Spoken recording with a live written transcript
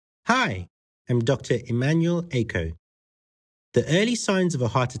Hi, I'm Dr. Emmanuel Ako. The early signs of a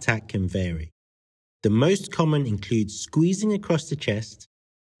heart attack can vary. The most common include squeezing across the chest,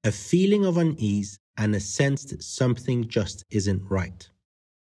 a feeling of unease, and a sense that something just isn't right.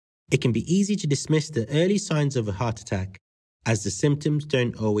 It can be easy to dismiss the early signs of a heart attack as the symptoms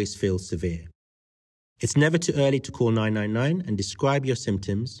don't always feel severe. It's never too early to call 999 and describe your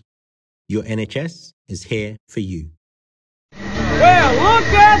symptoms. Your NHS is here for you. Well, look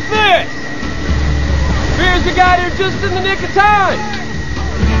at this! Here's the guy here just in the nick of time.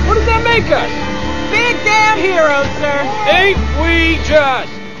 What does that make us? Big damn heroes, sir. Ain't we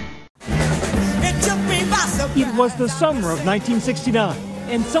just? It was the summer of 1969,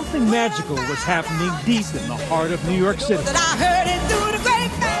 and something magical was happening deep in the heart of New York City.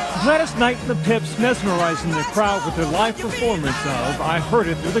 Gladys Knight and the Pips mesmerizing the crowd with their live performance of I Heard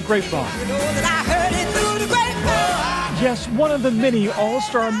It Through the Grapevine. Yes, one of the many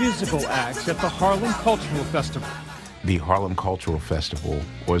all-star musical acts at the Harlem Cultural Festival. The Harlem Cultural Festival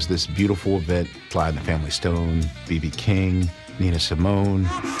was this beautiful event. Sly and the Family Stone, B.B. King, Nina Simone.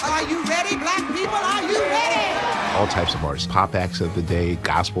 Are you ready, black people? Are you ready? All types of artists, pop acts of the day,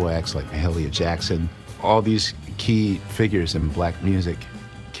 gospel acts like Mahalia Jackson. All these key figures in black music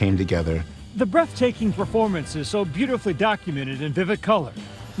came together. The breathtaking performance is so beautifully documented in vivid color.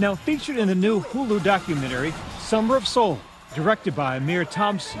 Now featured in the new Hulu documentary, Summer of Soul, directed by Amir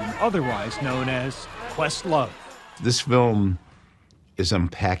Thompson, otherwise known as Questlove. This film is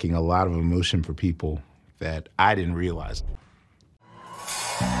unpacking a lot of emotion for people that I didn't realize.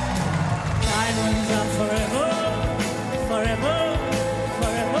 Diamonds are forever, forever,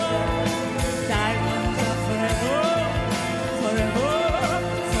 forever. Diamonds are forever, forever,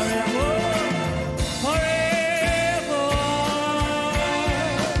 forever, forever. And never.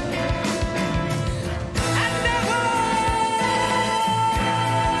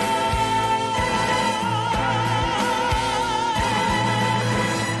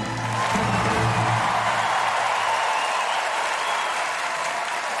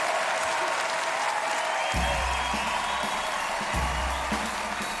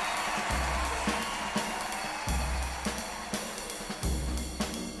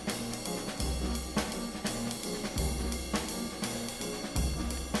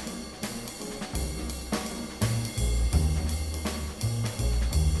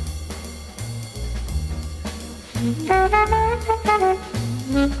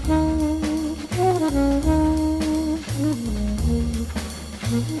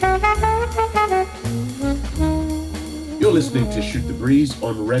 You're listening to Shoot the Breeze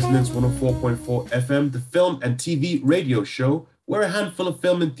on Resonance 104.4 FM, the film and TV radio show where a handful of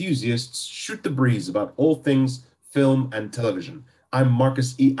film enthusiasts shoot the breeze about all things film and television. I'm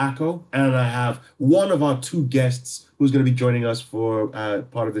Marcus E. Ako, and I have one of our two guests who's going to be joining us for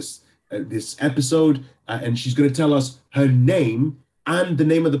part of this episode, and she's going to tell us her name and the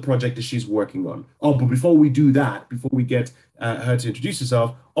name of the project that she's working on. Oh, but before we do that, before we get her to introduce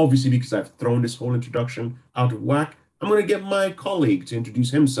herself, obviously because I've thrown this whole introduction out of whack, I'm going to get my colleague to introduce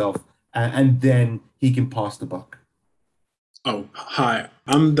himself, and then he can pass the buck. Oh, hi.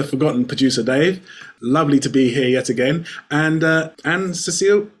 I'm the forgotten producer, Dave. Lovely to be here yet again. And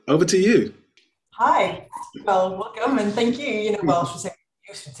Cecile, over to you. Hi. Well, welcome and thank you.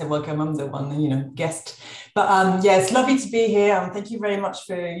 I should say welcome. I'm the one, guest. But yeah, it's lovely to be here. Thank you very much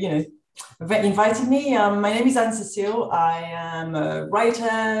for, inviting me. My name is Anne-Cécile. I am a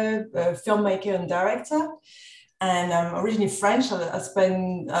writer, a filmmaker and director. And I'm originally French.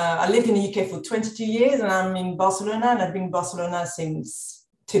 I lived in the UK for 22 years and I'm in Barcelona, and I've been in Barcelona since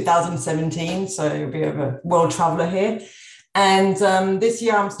 2017. So a bit of a world traveler here. And this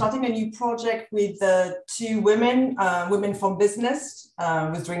year I'm starting a new project with two women from business.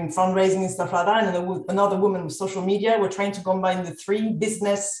 Was doing fundraising and stuff like that. And then another woman with social media. We're trying to combine the three: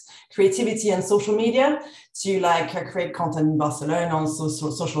 business, creativity, and social media to create content in Barcelona, also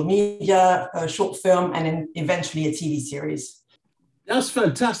social media, a short film, and then eventually a TV series. That's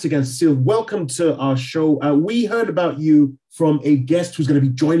fantastic, and Cecile, welcome to our show. We heard about you from a guest who's going to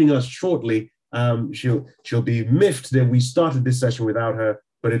be joining us shortly. She'll be miffed that we started this session without her,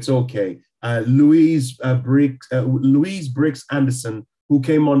 but it's okay. Louise Briggs Anderson, who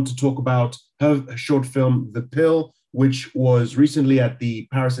came on to talk about her short film, The Pill, which was recently at the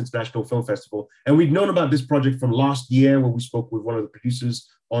Paris International Film Festival. And we'd known about this project from last year when we spoke with one of the producers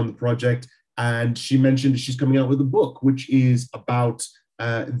on the project. And she mentioned she's coming out with a book, which is about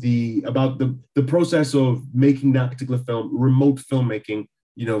the process of making that particular film, remote filmmaking,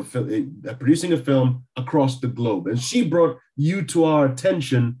 producing a film across the globe. And she brought you to our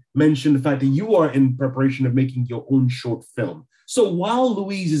attention, mentioned the fact that you are in preparation of making your own short film. So while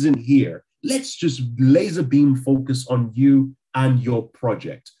Louise isn't here, let's just laser beam focus on you and your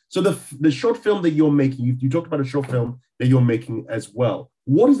project. So the short film that you're making, you talked about a short film that you're making as well.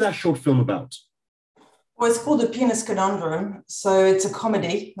 What is that short film about? Well, it's called The Penis Conundrum. So it's a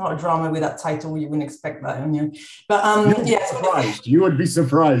comedy, not a drama with that title. You wouldn't expect that, on you. But yeah. Surprised. You would be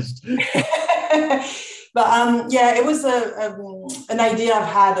surprised. But yeah, it was an idea I've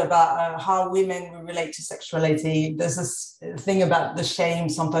had about how women relate to sexuality. There's this thing about the shame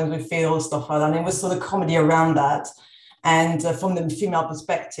sometimes we feel, stuff like that. And it was sort of comedy around that. And from the female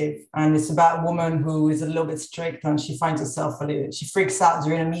perspective, and it's about a woman who is a little bit strict, and she finds herself she freaks out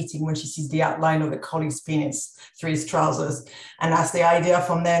during a meeting when she sees the outline of a colleague's penis through his trousers, and that's the idea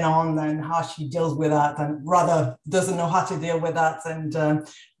from then on, and how she deals with that, and rather doesn't know how to deal with that, and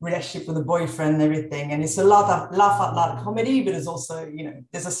relationship with the boyfriend and everything. And it's a lot of laugh out loud comedy, but there's also,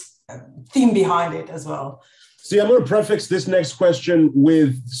 there's a theme behind it as well. See, I'm going to prefix this next question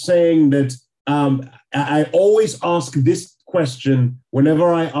with saying that I always ask this question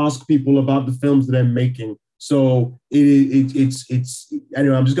whenever I ask people about the films that I'm making. So it's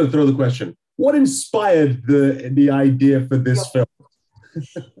anyway, I'm just going to throw the question. What inspired the idea for this film?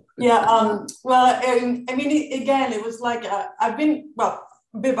 Yeah, well, I mean, again, it was like I've been, well,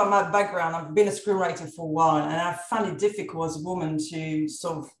 a bit about my background. I've been a screenwriter for a while, and I found it difficult as a woman to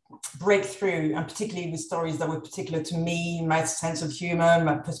sort of break through, and particularly with stories that were particular to me, my sense of humor,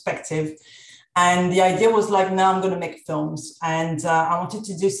 my perspective. And the idea was like, now I'm going to make films. And I wanted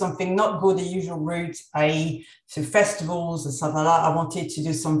to do something, not go the usual route, i.e. to festivals and stuff like that. I wanted to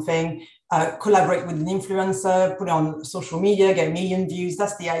do something, collaborate with an influencer, put it on social media, get 1 million views.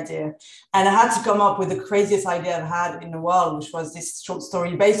 That's the idea. And I had to come up with the craziest idea I've had in the world, which was this short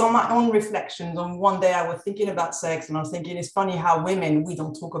story based on my own reflections. On one day I was thinking about sex, and I was thinking, it's funny how women, we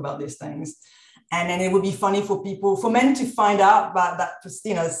don't talk about these things. And then it would be funny for men to find out about that,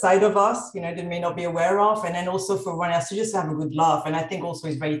 side of us, they may not be aware of. And then also for everyone else to just have a good laugh. And I think also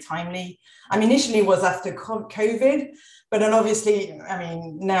it's very timely. I mean, initially it was after COVID, but then obviously, I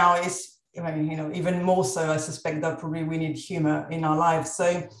mean, now it's, even more so, I suspect that probably we need humor in our lives.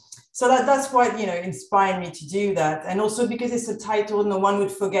 So that's what, inspired me to do that. And also because it's a title no one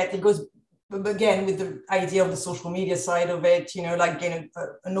would forget, it goes again with the idea of the social media side of it, like getting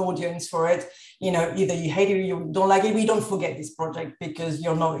an audience for it, either you hate it or you don't like it. We don't forget this project because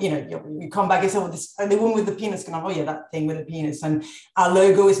you're not, you come back and say, well, this, the one with the penis, oh yeah, that thing with the penis. And our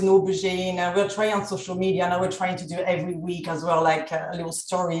logo is an aubergine, and we're trying on social media. Now we're trying to do it every week as well, like a little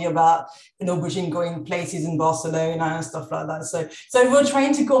story about an aubergine going places in Barcelona and stuff like that. So we're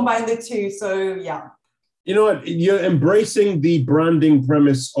trying to combine the two. So yeah. You know what? You're embracing the branding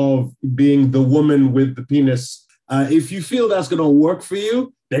premise of being the woman with the penis. If you feel that's going to work for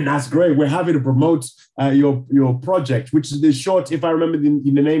you, then that's great. We're happy to promote your project, which is the short, if I remember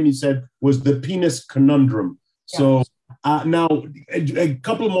the name you said, was The Penis Conundrum. Yeah. So now a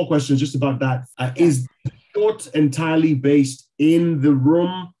couple of more questions just about that. Is the short entirely based in the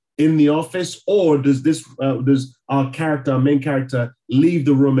room, in the office, or does our main character, leave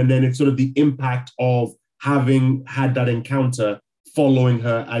the room, and then it's sort of the impact of having had that encounter following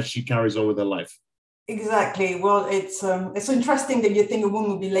her as she carries on with her life? Exactly. Well, it's interesting that you think a woman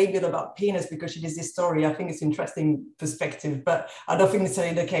would be labeled about penis because she does this story. I think it's interesting perspective, but I don't think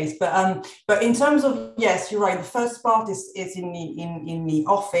necessarily the case. But in terms of, yes, you're right. The first part is in the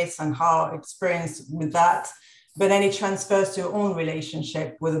office and her experience with that. But then it transfers to her own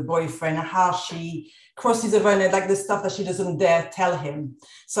relationship with a boyfriend and how she crosses over and like the stuff that she doesn't dare tell him.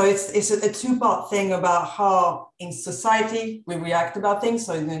 So it's a two-part thing about how in society we react about things.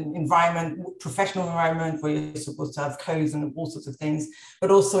 So in an environment, professional environment where you're supposed to have codes and all sorts of things,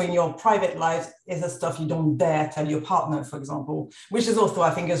 but also in your private life is the stuff you don't dare tell your partner, for example, which is also,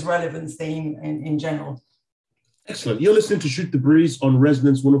 I think, a relevant theme in general. Excellent. You're listening to Shoot the Breeze on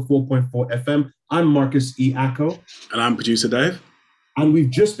Resonance 104.4 FM. I'm Marcus E. Acko. And I'm producer Dave. And we've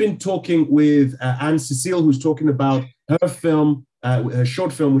just been talking with Anne-Cécile, who's talking about her film, her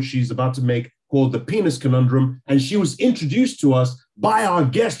short film, which she's about to make, called The Penis Conundrum. And she was introduced to us by our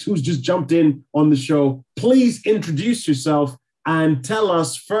guest who's just jumped in on the show. Please introduce yourself and tell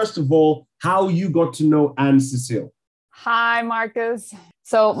us, first of all, how you got to know Anne-Cécile. Hi, Marcus.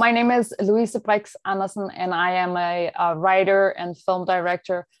 So my name is Louise Brex Andersen, and I am a writer and film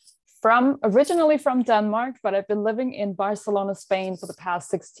director originally from Denmark, but I've been living in Barcelona, Spain for the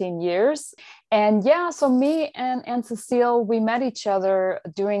past 16 years. And yeah, so me and Anne-Cécile, we met each other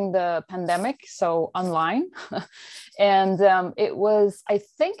during the pandemic, so online. And I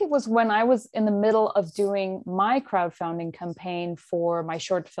think it was when I was in the middle of doing my crowdfunding campaign for my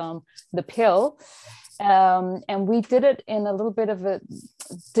short film, The Pill. And we did it in a little bit of a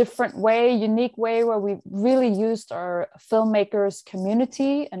different way, unique way, where we really used our filmmakers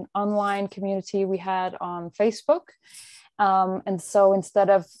community, an online community we had on Facebook. And so instead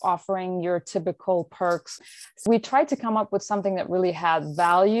of offering your typical perks, we tried to come up with something that really had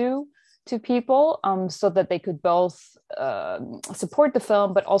value to people, so that they could both support the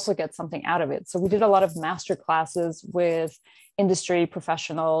film, but also get something out of it. So we did a lot of master classes with industry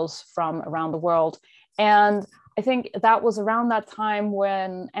professionals from around the world. And I think that was around that time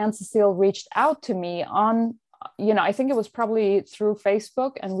when Anne-Cécile reached out to me on, I think it was probably through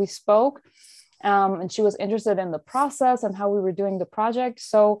Facebook, and we spoke. And she was interested in the process and how we were doing the project.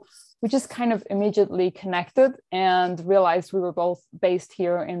 So we just kind of immediately connected and realized we were both based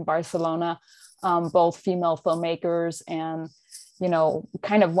here in Barcelona, both female filmmakers, and,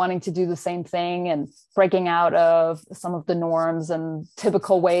 kind of wanting to do the same thing and breaking out of some of the norms and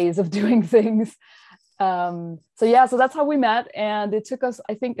typical ways of doing things. So that's how we met. And it took us,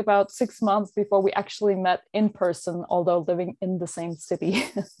 I think, about 6 months before we actually met in person, although living in the same city.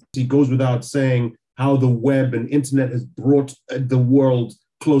 It goes without saying how the web and internet has brought the world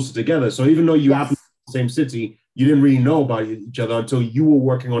closer together. So even though you happen to be in the same city, you didn't really know about each other until you were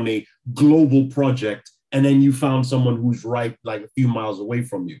working on a global project. And then you found someone who's right, like a few miles away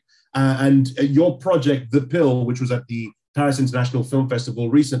from you. And your project, The Pill, which was at the Paris International Film Festival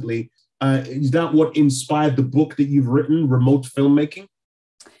recently, is that what inspired the book that you've written, Remote Filmmaking?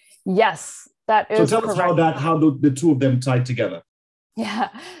 Yes, that is correct. So tell us how the two of them tied together. Yeah.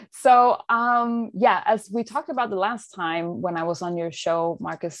 So, as we talked about the last time when I was on your show,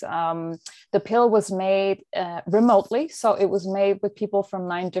 Marcus, The Pill was made remotely. So it was made with people from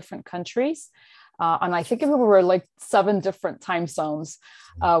 9 different countries. And I think we were like 7 different time zones,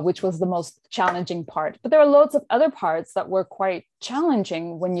 which was the most challenging part. But there are loads of other parts that were quite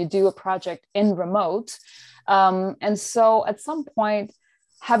challenging when you do a project in remote. And so at some point,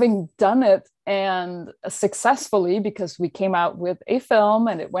 having done it and successfully, because we came out with a film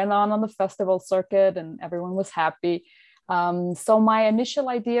and it went on the festival circuit and everyone was happy. So my initial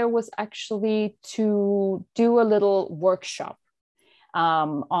idea was actually to do a little workshop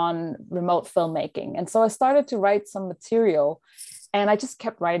on remote filmmaking. And so I started to write some material, and I just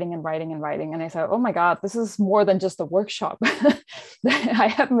kept writing and writing and writing. And I thought, oh my God, this is more than just a workshop. I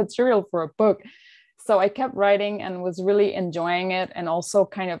have material for a book. So I kept writing and was really enjoying it, and also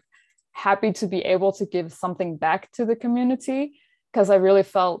kind of happy to be able to give something back to the community, because I really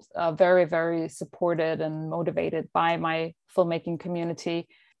felt very, very supported and motivated by my filmmaking community.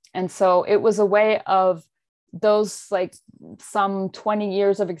 And so it was a way of those like some 20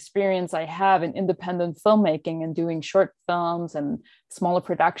 years of experience I have in independent filmmaking and doing short films and smaller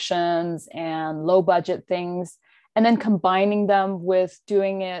productions and low budget things, and then combining them with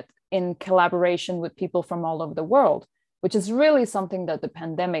doing it in collaboration with people from all over the world, which is really something that the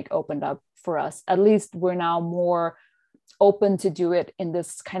pandemic opened up for us. At least we're now more open to do it in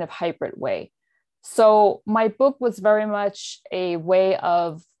this kind of hybrid way. So my book was very much a way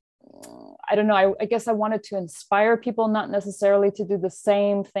of, I don't know, I guess I wanted to inspire people, not necessarily to do the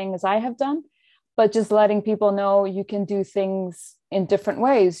same thing as I have done, but just letting people know you can do things in different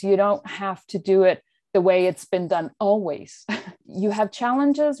ways. You don't have to do it the way it's been done always. You have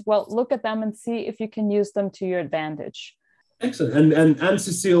challenges, well, look at them and see if you can use them to your advantage. Excellent. And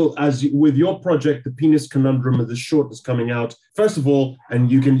Anne-Cécile, with your project, The Penis Conundrum, the short that's coming out, first of all, and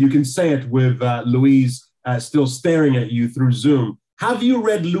you can say it with Louise still staring at you through Zoom, have you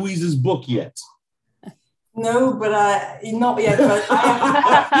read Louise's book yet? No, but not yet. But I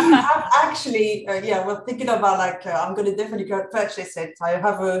have actually, we're thinking about I'm going to definitely go purchase it.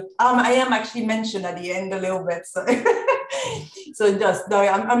 I am actually mentioned at the end a little bit, so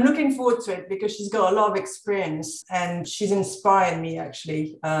I'm looking forward to it because she's got a lot of experience and she's inspired me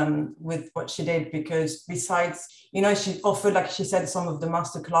actually with what she did, because besides, she offered, like she said, some of the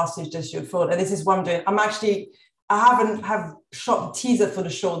master classes that she afforded, and this is what I'm doing. I haven't shot the teaser for the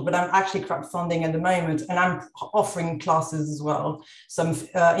short, but I'm actually crowdfunding at the moment, and I'm offering classes as well. Some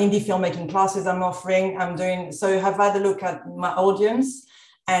indie filmmaking classes I'm offering. So I've had a look at my audience,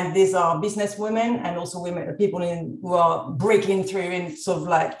 and these are business women and also people who are breaking through in sort of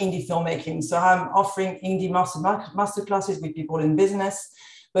like indie filmmaking. So I'm offering indie master classes with people in business,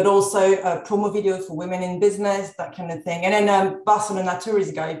 but also a promo video for women in business, that kind of thing. And then Barcelona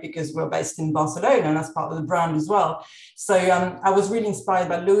tourist guide, because we're based in Barcelona and that's part of the brand as well. So I was really inspired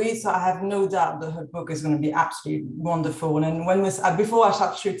by Louise. So I have no doubt that her book is going to be absolutely wonderful. And before I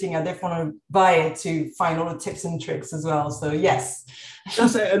start shooting, I definitely want to buy it to find all the tips and tricks as well. So yes.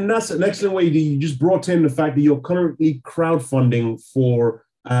 That's an excellent way. You just brought in the fact that you're currently crowdfunding for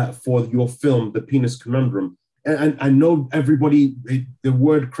for your film, The Penis Conundrum. And I know everybody, the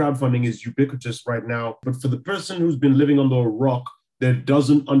word crowdfunding is ubiquitous right now, but for the person who's been living under a rock that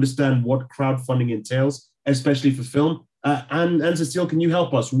doesn't understand what crowdfunding entails, especially for film, and Cecile, can you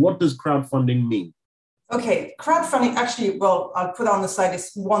help us? What does crowdfunding mean? Okay, crowdfunding actually, well, I'll put on the side,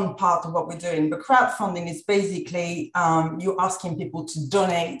 it's one part of what we're doing, but crowdfunding is basically you asking people to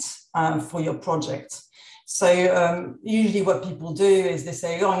donate for your project. So usually what people do is they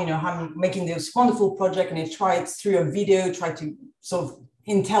say, oh, I'm making this wonderful project, and they try it through a video, try to sort of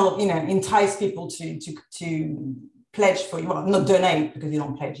entice people to pledge for you, well, not donate, because you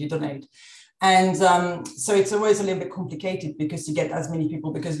don't pledge, you donate. And so it's always a little bit complicated because you get as many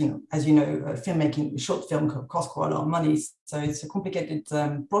people, because, as you know, filmmaking, short film costs quite a lot of money. So it's a complicated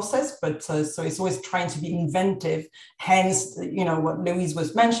process, but so it's always trying to be inventive. Hence, what Louise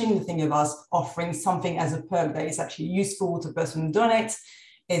was mentioning, the thing of us offering something as a perk that is actually useful to the person who donates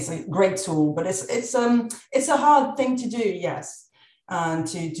is a great tool, but it's a hard thing to do, yes.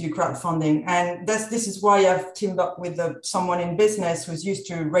 To do crowdfunding. And this is why I've teamed up with someone in business who's used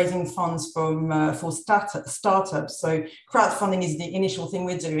to raising funds for startups. So crowdfunding is the initial thing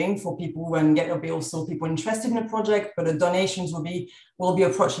we're doing for people, and there'll be also people interested in the project, but the donations will be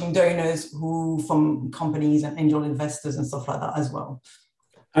approaching donors from companies and angel investors and stuff like that as well.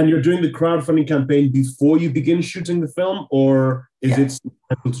 And you're doing the crowdfunding campaign before you begin shooting the film, or is it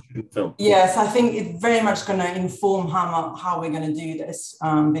to shoot the film? Yes, I think it's very much going to inform how we're going to do this,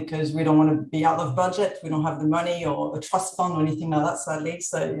 because we don't want to be out of budget. We don't have the money or a trust fund or anything like that, sadly.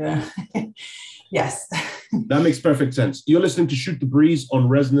 So, yes. That makes perfect sense. You're listening to Shoot the Breeze on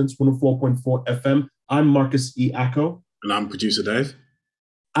Resonance 104.4 FM. I'm Marcus E. Acko. And I'm producer Dave.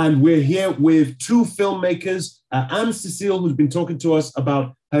 And we're here with two filmmakers, Anne Cecile, who's been talking to us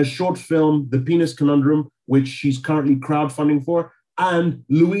about her short film, The Penis Conundrum, which she's currently crowdfunding for, and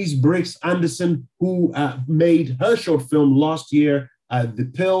Louise Brix Anderson, who made her short film last year, The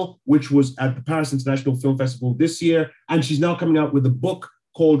Pill, which was at the Paris International Film Festival this year. And she's now coming out with a book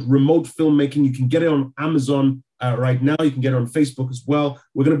called Remote Filmmaking. You can get it on Amazon right now. You can get it on Facebook as well.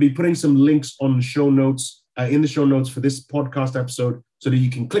 We're going to be putting some links on the show notes, in the show notes for this podcast episode, so that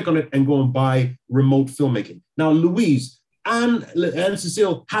you can click on it and go and buy Remote Filmmaking. Now, Louise, Anne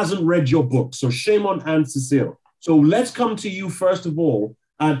Cecile hasn't read your book, so shame on Anne Cecile. So let's come to you first of all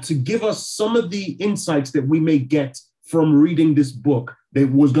to give us some of the insights that we may get from reading this book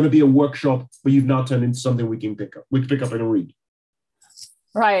that was going to be a workshop, but you've now turned into something we can pick up and read.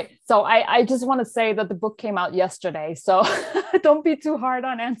 Right. So I just want to say that the book came out yesterday, so don't be too hard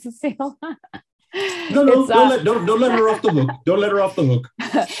on Anne Cecile. Don't let her off the hook. Don't let her off the hook.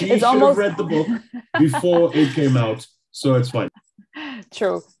 She should have read the book before it came out, so it's fine.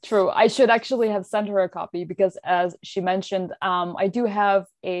 True. I should actually have sent her a copy because, as she mentioned, I do have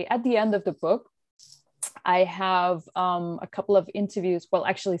at the end of the book, I have a couple of interviews, well,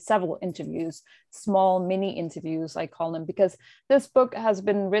 actually several interviews, small mini interviews, I call them, because this book has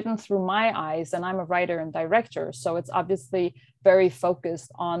been written through my eyes, and I'm a writer and director. So it's obviously very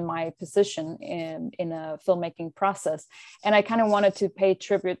focused on my position in a filmmaking process. And I kind of wanted to pay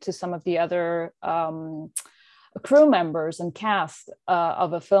tribute to some of the other crew members and cast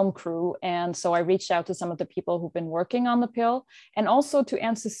of a film crew. And so I reached out to some of the people who've been working on The Pill, and also to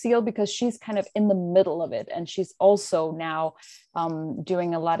Anne Cecile, because she's kind of in the middle of it. And she's also now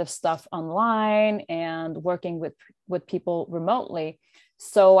doing a lot of stuff online and working with people remotely.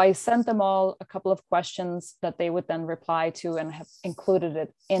 So I sent them all a couple of questions that they would then reply to, and have included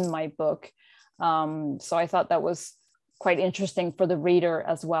it in my book. So I thought that was quite interesting for the reader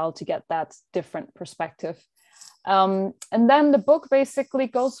as well, to get that different perspective. And then the book basically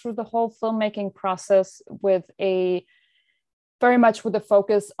goes through the whole filmmaking process with very much with a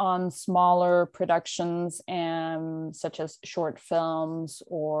focus on smaller productions, and such as short films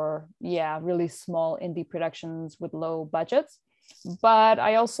or really small indie productions with low budgets. But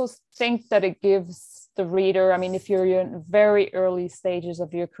I also think that it gives the reader, I mean, if you're in very early stages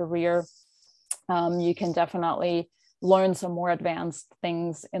of your career, you can definitely learn some more advanced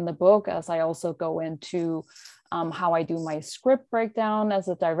things in the book, as I also go into how I do my script breakdown as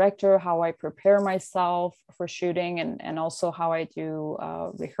a director, how I prepare myself for shooting, and also how I do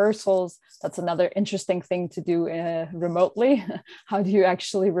rehearsals. That's another interesting thing to do remotely. How do you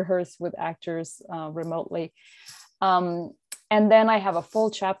actually rehearse with actors remotely? And then I have a full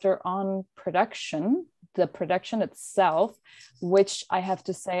chapter on production, the production itself, which I have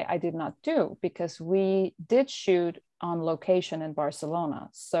to say I did not do, because we did shoot on location in Barcelona.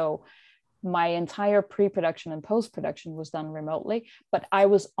 So my entire pre-production and post-production was done remotely, but I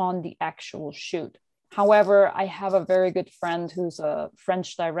was on the actual shoot. However, I have a very good friend who's a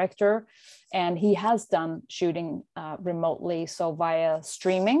French director, and he has done shooting remotely, so via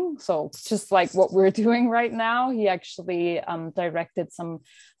streaming. So just like what we're doing right now, he actually directed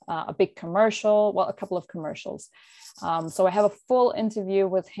a big commercial, well, a couple of commercials. So I have a full interview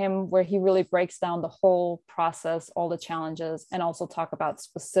with him where he really breaks down the whole process, all the challenges, and also talk about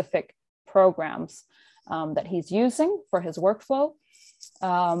specific programs that he's using for his workflow.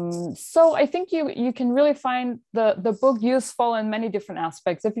 So I think you can really find the book useful in many different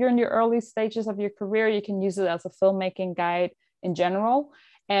aspects. If you're in your early stages of your career, you can use it as a filmmaking guide in general.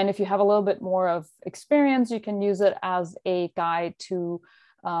 And if you have a little bit more of experience, you can use it as a guide to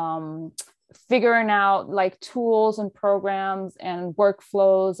figuring out like tools and programs and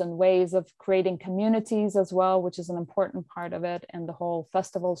workflows and ways of creating communities as well, which is an important part of it, and the whole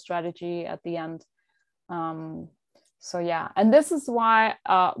festival strategy at the end. So yeah, and this is why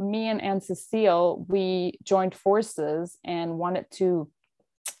me and Anne-Cécile, we joined forces and wanted to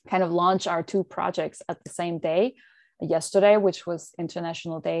kind of launch our two projects at the same day, yesterday, which was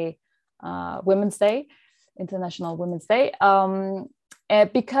International Women's Day,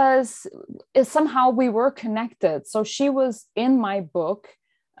 because somehow we were connected. So she was in my book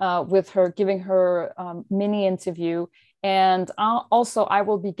with her, giving her mini interview. And I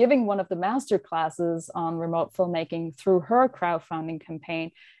will be giving one of the master classes on remote filmmaking through her crowdfunding campaign.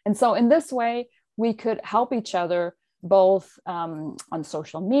 And so in this way, we could help each other both on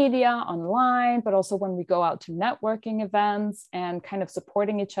social media, online, but also when we go out to networking events and kind of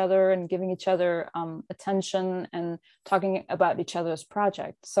supporting each other and giving each other attention and talking about each other's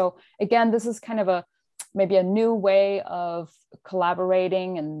projects. So again, this is kind of maybe a new way of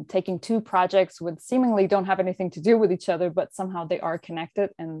collaborating and taking two projects which seemingly don't have anything to do with each other, but somehow they are connected.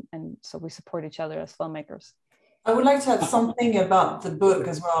 And so we support each other as filmmakers. I would like to add something about the book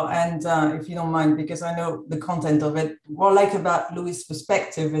as well. And if you don't mind, because I know the content of it, what I like about Louise's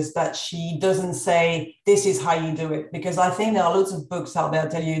perspective is that she doesn't say, this is how you do it. Because I think there are lots of books out there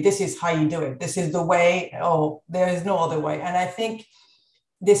that tell you, this is how you do it. This is the way, or there is no other way. And I think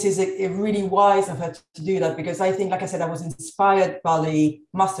this is a really wise of her to do that, because I think, like I said, I was inspired by the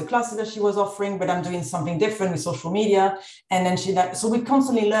master classes that she was offering, but I'm doing something different with social media. And then so we're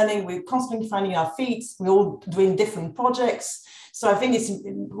constantly learning, we're constantly finding our feet, we're all doing different projects. So I think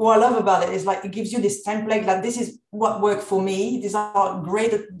what I love about it is like, it gives you this template, like this is what worked for me. These are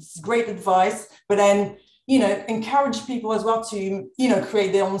great advice, but then, encourage people as well to,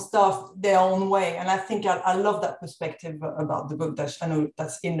 create their own stuff, their own way. And I think I love that perspective about the book I know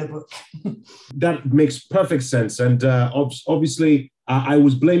that's in the book. That makes perfect sense. And obviously, I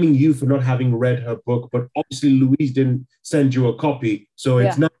was blaming you for not having read her book, but obviously Louise didn't send you a copy. So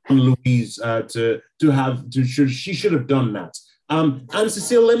it's now on Louise she should have done that.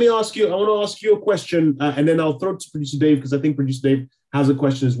 Anne-Cécile, I want to ask you a question, and then I'll throw it to Producer Dave, because I think Producer Dave has a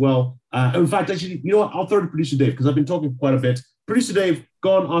question as well. In fact, actually, you know what? I'll throw it to Producer Dave, because I've been talking quite a bit. Producer Dave,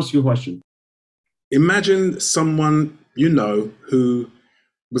 go on, ask your question. Imagine someone who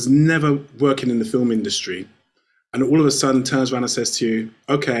was never working in the film industry, and all of a sudden turns around and says to you,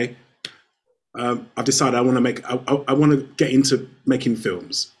 okay, I've decided I want to get into making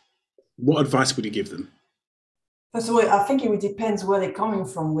films. What advice would you give them? First of all, I think it depends where they're coming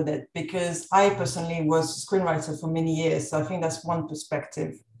from with it, because I personally was a screenwriter for many years. So I think that's one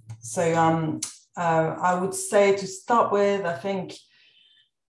perspective. So I would say, to start with, I think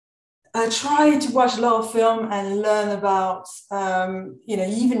try to watch a lot of film and learn about,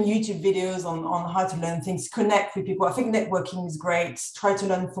 even YouTube videos on how to learn things, connect with people. I think networking is great. Try to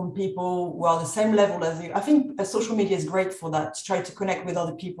learn from people who are the same level as you. I think social media is great for that, to try to connect with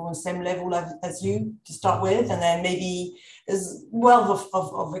other people on the same level as you to start with. And then maybe there's wealth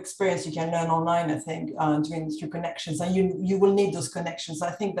of experience you can learn online, I think, through connections. And you will need those connections.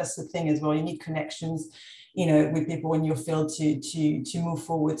 I think that's the thing as well. You need connections, with people in your field to move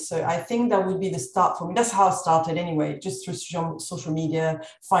forward. So I think that would be the start for me. That's how I started anyway, just through social media,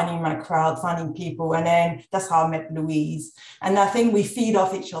 finding my crowd, finding people. And then that's how I met Louise. And I think we feed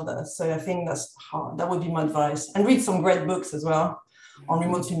off each other. So I think that would be my advice. And read some great books as well on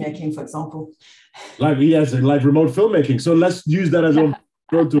remote filmmaking, for example. Like remote filmmaking. So let's use that as a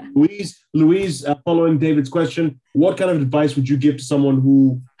go to Louise. Louise, following David's question, what kind of advice would you give to someone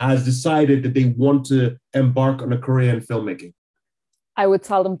who has decided that they want to embark on a career in filmmaking? I would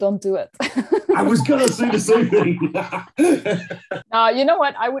tell them, don't do it. I was going to say the same thing. You know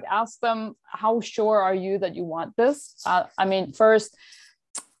what? I would ask them, how sure are you that you want this? First,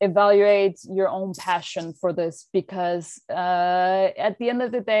 evaluate your own passion for this, because at the end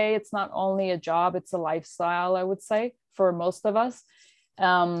of the day, it's not only a job, it's a lifestyle, I would say, for most of us.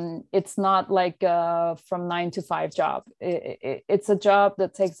 It's not like from 9 to 5 job. It's a job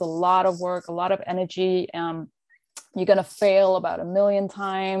that takes a lot of work, a lot of energy. You're going to fail about 1 million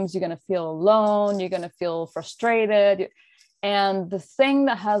times. You're going to feel alone. You're going to feel frustrated. And the thing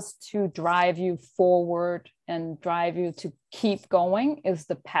that has to drive you forward and drive you to keep going is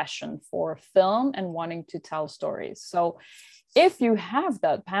the passion for film and wanting to tell stories. So if you have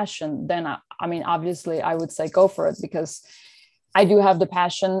that passion, then I mean, obviously I would say go for it, because I do have the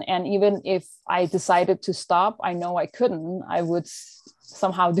passion. And even if I decided to stop, I know I couldn't, I would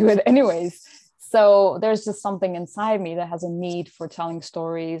somehow do it anyways. So there's just something inside me that has a need for telling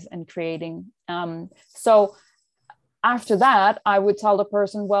stories and creating. So after that, I would tell the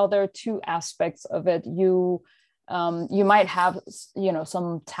person, well, there are 2 aspects of it. You might have,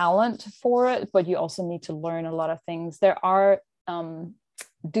 some talent for it, but you also need to learn a lot of things. There are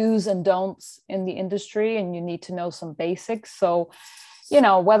do's and don'ts in the industry, and you need to know some basics. So,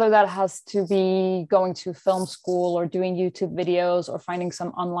 whether that has to be going to film school or doing YouTube videos or finding some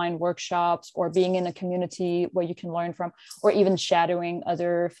online workshops or being in a community where you can learn from, or even shadowing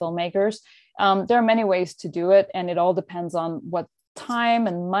other filmmakers. There are many ways to do it, and it all depends on what time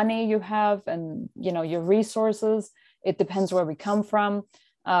and money you have and, your resources. It depends where we come from.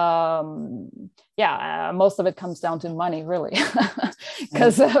 Most of it comes down to money, really,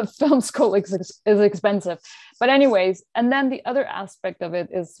 because film school is expensive. But anyways, and then the other aspect of it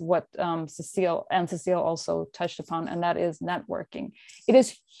is what Cecile also touched upon, and that is networking. It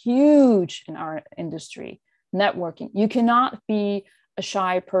is huge in our industry, networking. You cannot be a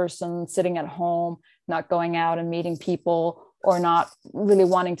shy person sitting at home, not going out and meeting people, or not really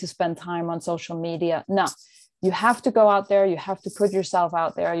wanting to spend time on social media. No. You have to go out there. You have to put yourself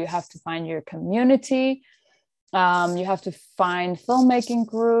out there. You have to find your community. You have to find filmmaking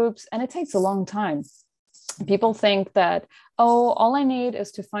groups, and it takes a long time. People think that, all I need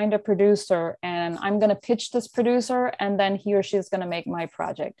is to find a producer, and I'm going to pitch this producer, and then he or she is going to make my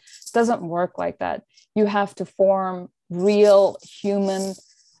project. It doesn't work like that. You have to form real human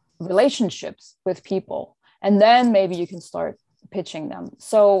relationships with people, and then maybe you can start pitching them.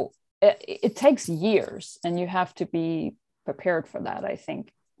 So it takes years, and you have to be prepared for that, I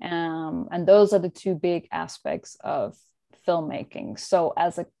think. And those are the 2 big aspects of filmmaking. So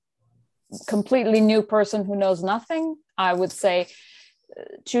as a completely new person who knows nothing, I would say,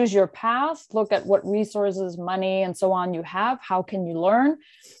 choose your path, look at what resources, money, and so on you have. How can you learn?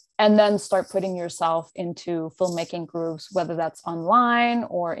 And then start putting yourself into filmmaking groups, whether that's online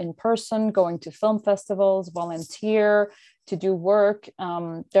or in person, going to film festivals, volunteer, to do work.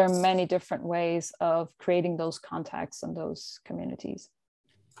 There are many different ways of creating those contacts and those communities.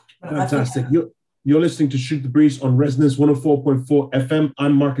 Fantastic. You're listening to Shoot the Breeze on Resonance 104.4 FM.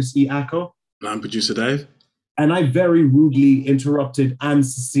 I'm Marcus E. Acko. And I'm producer Dave. And I very rudely interrupted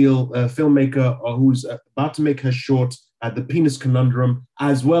Anne-Cecile, a filmmaker who's about to make her short at The Penis Conundrum,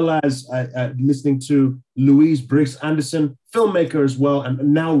 as well as listening to Louise Briggs Anderson, filmmaker as well,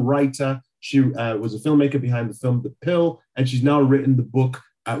 and now writer. She was a filmmaker behind the film The Pill, and she's now written the book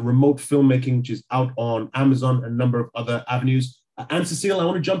Remote Filmmaking, which is out on Amazon and a number of other avenues. Anne-Cecile, I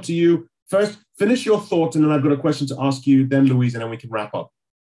want to jump to you. First, finish your thought, and then I've got a question to ask you, then Louise, and then we can wrap up.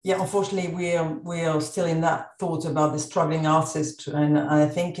 Yeah, unfortunately, we are still in that thought about the struggling artist, and I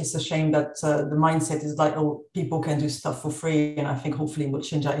think it's a shame that the mindset is like, people can do stuff for free, and I think hopefully we'll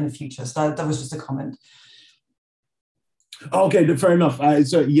change that in the future. So that was just a comment. Okay, fair enough.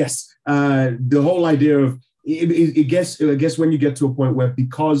 So yes, the whole idea of I guess when you get to a point where,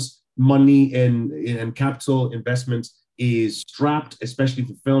 because money and capital investment is strapped, especially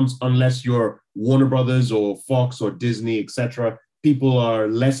for films, unless you're Warner Brothers or Fox or Disney, etc., people are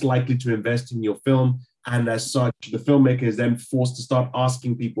less likely to invest in your film. And as such, the filmmaker is then forced to start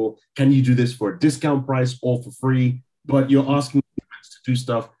asking people, can you do this for a discount price or for free? But you're asking people to do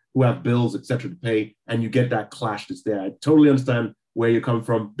stuff who have bills, etc., to pay, and you get that clash that's there. I totally understand where you come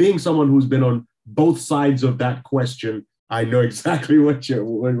from. Being someone who's been on both sides of that question, I know exactly where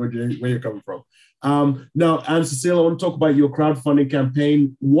you're coming from. Now, Anne-Cecile, I want to talk about your crowdfunding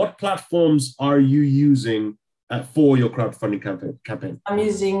campaign. What platforms are you using for your crowdfunding campaign? I'm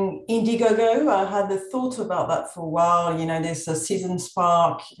using Indiegogo. I had the thought about that for a while. There's a Season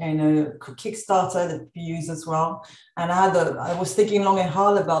Spark, Kickstarter that we use as well. And I was thinking long and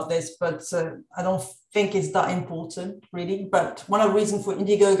hard about this, but I don't think it's that important, really. But one of the reasons for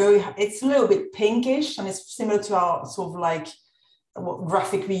Indiegogo, it's a little bit pinkish, and it's similar to our sort of like what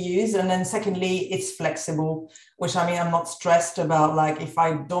graphic we use. And then secondly, it's flexible, which I'm not stressed about, like, if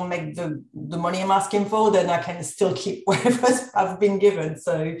I don't make the money I'm asking for, then I can still keep whatever I've been given.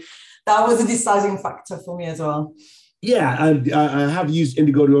 So that was a deciding factor for me as well. Yeah, I have used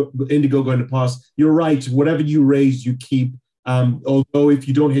Indiegogo in the past. You're right. Whatever you raise, you keep. Although if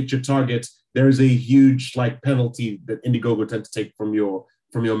you don't hit your target, there is a huge like penalty that Indiegogo tend to take from your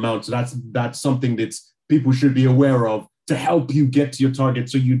amount. So that's something that people should be aware of to help you get to your target,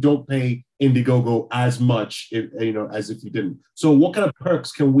 so you don't pay Indiegogo as much, as if you didn't. So, what kind of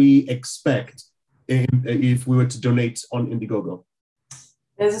perks can we expect if we were to donate on Indiegogo?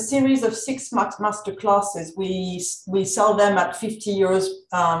 There's a series of 6 master classes. We sell them at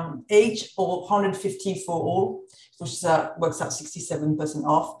 €50 each, or 150 for all, which works out 67%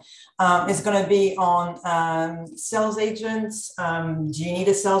 off. It's going to be on sales agents. Do you need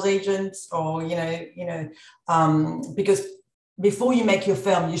a sales agent? Or because before you make your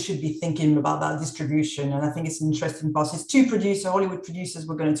film, you should be thinking about that distribution. And I think it's an interesting part. It's 2 producers, Hollywood producers.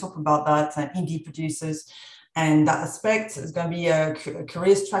 We're going to talk about that, and indie producers. And that aspect is going to be a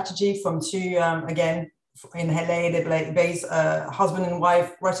career strategy from 2, again, in LA, they're based husband and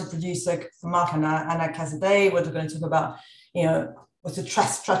wife, writer producer, Mark and Anna Casadei. We're going to talk about, what's the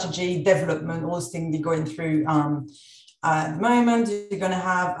strategy, development, all those things they're going through at the moment. You're going to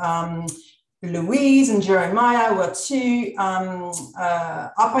have Louise and Jeremiah, who are 2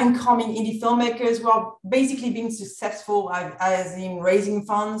 up-and-coming indie filmmakers who are basically being successful as in raising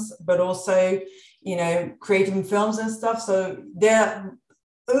funds, but also creating films and stuff. So they're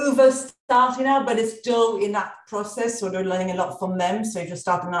over starting out, but it's still in that process. So they're learning a lot from them. So if you're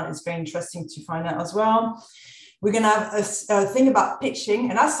starting out, it's very interesting to find out as well. We're going to have a thing about pitching,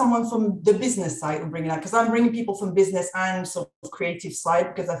 and that's someone from the business side I'm bringing out, because I'm bringing people from business and sort of creative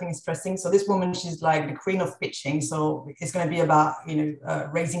side, because I think it's interesting. So this woman, she's like the queen of pitching. So it's going to be about,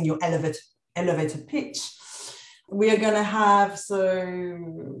 raising your elevator pitch. We are going to have,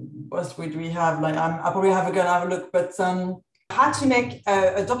 what would we have? Like, I probably going to have a look, but how to make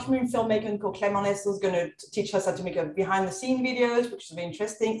a documentary filmmaker called Clément Lesseau is going to teach us how to make a behind-the-scene videos, which is very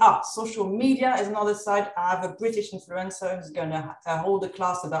interesting. Social media is another side. I have a British influencer who's going to hold a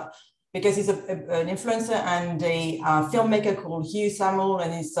class about, because he's an influencer and a filmmaker called Hugh Samuel,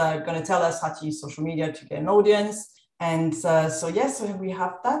 and he's going to tell us how to use social media to get an audience. And so we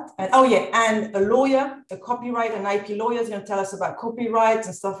have that. And a lawyer, a copyright and IP lawyer is going to tell us about copyright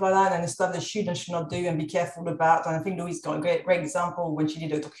and stuff like that, and the stuff they should and should not do and be careful about. And I think Louise got a great example when she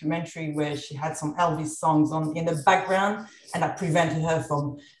did a documentary where she had some Elvis songs on in the background, and that prevented her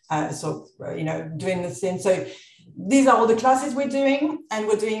from doing the thing. So these are all the classes we're doing, and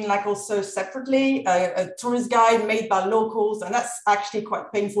we're doing like also separately a tourist guide made by locals, and that's actually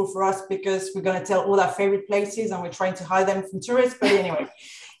quite painful for us because we're going to tell all our favorite places and we're trying to hide them from tourists. But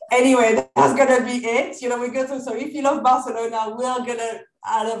anyway, that's going to be it. We're going to, so if you love Barcelona, we're going to,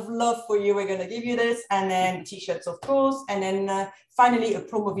 out of love for you, we're going to give you this, and then t-shirts, of course, and then finally a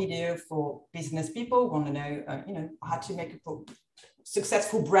promo video for business people who want to know, how to make a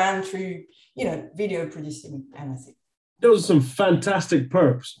successful brand through video producing. And I think those are some fantastic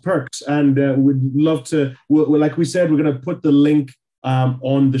perks, and we'd love to. Like we said, we're going to put the link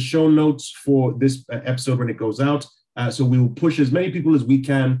on the show notes for this episode when it goes out. So we will push as many people as we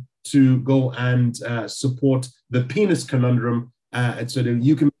can to go and support the Penis Conundrum, and so that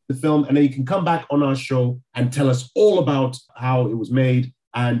you can make the film, and then you can come back on our show and tell us all about how it was made.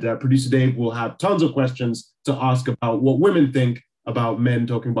 And producer Dave will have tons of questions to ask about what women think about men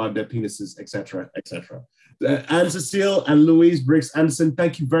talking about their penises, etc., etc. Anne-Cécile and Louise Briggs-Anderson,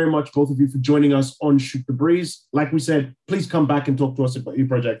 thank you very much, both of you, for joining us on Shoot the Breeze. Like we said, please come back and talk to us about your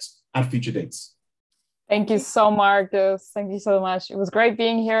projects at future dates. Thank you so, Marcus. Thank you so much. It was great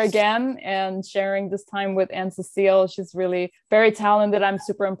being here again and sharing this time with Anne-Cécile. She's really very talented. I'm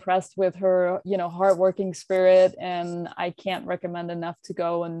super impressed with her, hardworking spirit, and I can't recommend enough to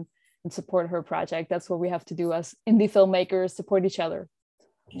go and support her project. That's what we have to do as indie filmmakers, support each other.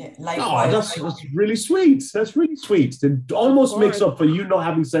 Yeah, that's really sweet. That's really sweet. It almost makes up for you not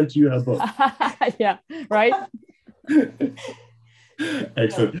having sent you her book. Yeah, right?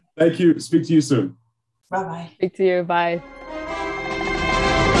 Excellent. Thank you. Speak to you soon. Bye-bye. Speak to you. Bye.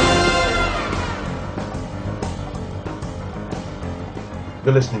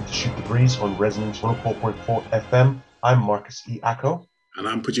 You're listening to Shoot the Breeze on Resonance 104.4 FM. I'm Marcus E. Acko. And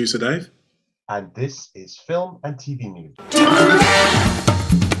I'm producer Dave. And this is Film and TV News.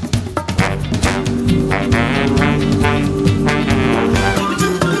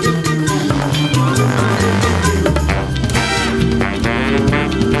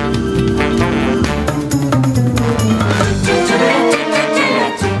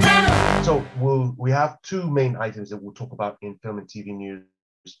 So we have 2 main items that we'll talk about in Film and TV News.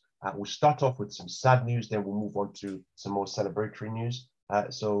 We'll start off with some sad news, then we'll move on to some more celebratory news.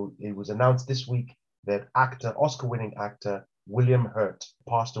 So it was announced this week that Oscar-winning actor William Hurt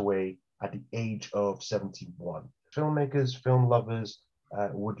passed away at the age of 71. Filmmakers, film lovers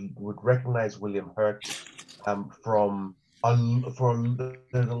would recognize William Hurt from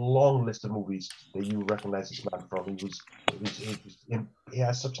there's a long list of movies that you recognize this man from. He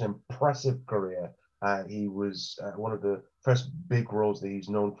has such an impressive career. He was one of the first big roles that he's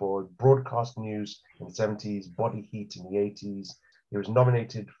known for: broadcast news in the 70s, Body Heat in the 80s. He was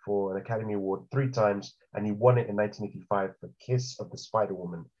nominated for an Academy Award 3 times, and he won it in 1985 for Kiss of the Spider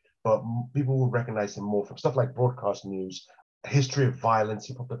Woman. But people will recognize him more from stuff like broadcast news, History of Violence.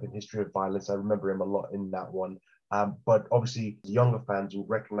 He popped up in History of Violence. I remember him a lot in that one. But obviously, younger fans will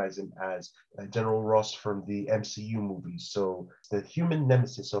recognize him as General Ross from the MCU movies. So the human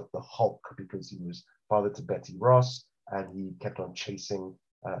nemesis of the Hulk, because he was father to Betty Ross, and he kept on chasing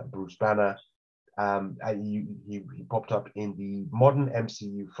Bruce Banner. And he popped up in the modern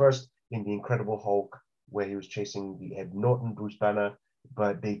MCU, first in The Incredible Hulk, where he was chasing the Ed Norton Bruce Banner.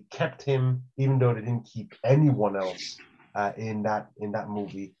 But they kept him, even though they didn't keep anyone else in that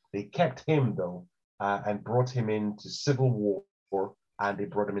movie. They kept him though, and brought him into Civil War, and they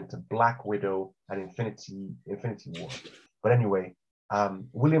brought him into Black Widow and Infinity War. But anyway,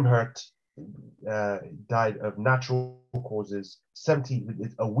 William Hurt died of natural causes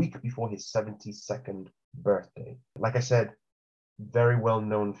a week before his 72nd birthday. Like I said, very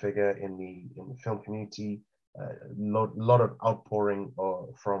well-known figure in the film community. Lot of outpouring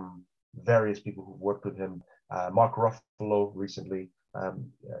from various people who've worked with him. Mark Ruffalo recently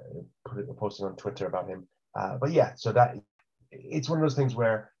posted on Twitter about him. But yeah, so that it's one of those things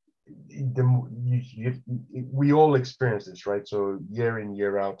where we all experience this, right? So year in,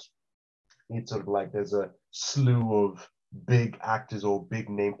 year out, it's sort of like there's a slew of big actors or big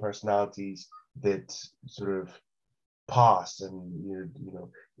name personalities that sort of pass, and you know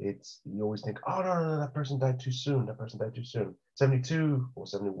you always think, oh no, that person died too soon. 72 or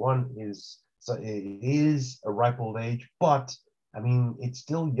 71 is a ripe old age, but I mean it's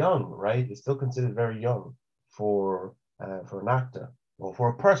still young, right? It's still considered very young for an actor or for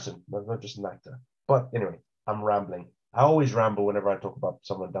a person, not just an actor. But anyway, I'm rambling. I always ramble whenever I talk about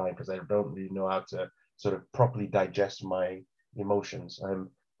someone dying because I don't really know how to sort of properly digest my emotions. I'm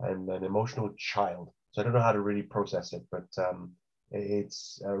an emotional child, so I don't know how to really process it. But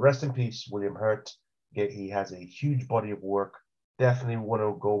it's rest in peace, William Hurt. He has a huge body of work. Definitely want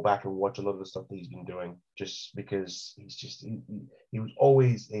to go back and watch a lot of the stuff that he's been doing, just because he was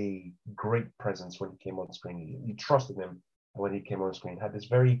always a great presence when he came on screen. You trusted him when he came on screen. Had this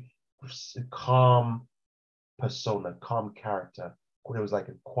very calm persona, calm character. There was like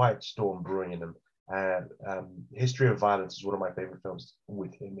a quiet storm brewing in him. History of Violence is one of my favorite films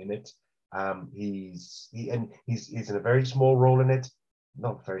with him in it. He's in a very small role in it.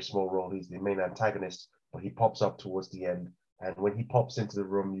 Not a very small role. He's the main antagonist, but he pops up towards the end. And when he pops into the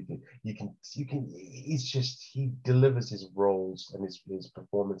room, you can. He delivers his roles and his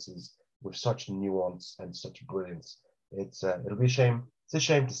performances with such nuance and such brilliance. It'll be a shame. It's a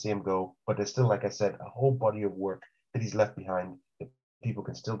shame to see him go, but there's still, like I said, a whole body of work that he's left behind that people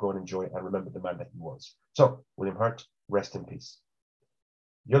can still go and enjoy and remember the man that he was. So, William Hurt, rest in peace.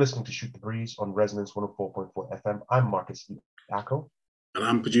 You're listening to Shoot the Breeze on Resonance 104.4 FM. I'm Marcus Acko. And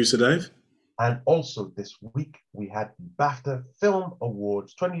I'm producer Dave. And also this week, we had BAFTA Film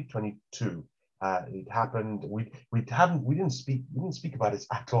Awards 2022. It happened. We didn't speak about it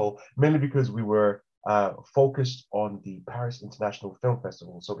at all, mainly because we were focused on the Paris International Film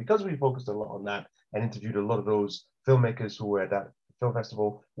Festival. So because we focused a lot on that and interviewed a lot of those filmmakers who were at that film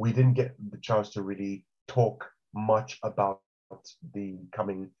festival, we didn't get the chance to really talk much about the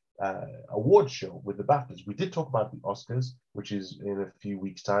coming award show with the BAFTAs. We did talk about the Oscars, which is in a few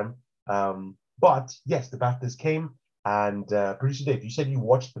weeks' time. But yes, the BAFTAs came, and producer Dave, you said you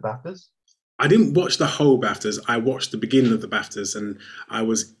watched the BAFTAs? I didn't watch the whole BAFTAs. I watched the beginning of the BAFTAs, and I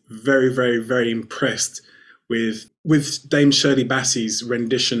was very, very, very impressed with Dame Shirley Bassey's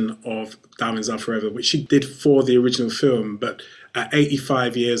rendition of Diamonds Are Forever, which she did for the original film. But at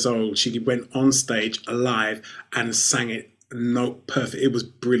 85 years old, she went on stage alive and sang it note perfect. It was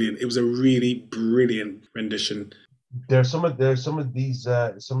brilliant. It was a really brilliant rendition. There's some of these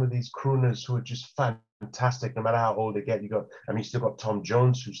crooners who are just fantastic, no matter how old they get. You still got Tom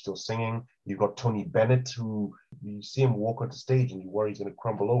Jones, who's still singing. You've got Tony Bennett, who you see him walk onto stage and you worry he's going to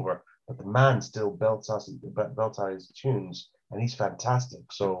crumble over, but the man still belts out his tunes, and he's fantastic.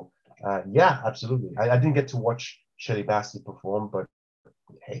 So yeah, absolutely. I didn't get to watch Shirley Bassey perform, but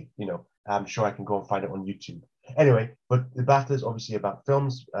hey, I'm sure I can go and find it on YouTube. Anyway, but the BAFTA is obviously about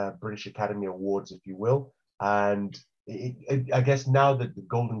films, British Academy Awards, if you will. And I guess now that the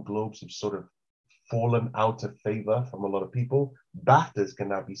Golden Globes have sort of fallen out of favor from a lot of people, BAFTAs can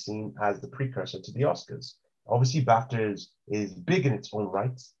now be seen as the precursor to the Oscars. Obviously, BAFTA is big in its own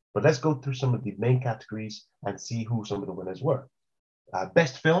rights, but let's go through some of the main categories and see who some of the winners were.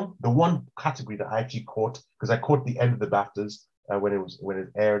 Best film, the one category that I actually caught, because I caught the end of the BAFTAs when it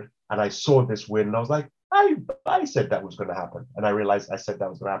aired, and I saw this win, and I was like, I said that was going to happen, and I realized I said that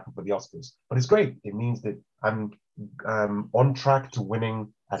was going to happen for the Oscars. But it's great. It means that I'm on track to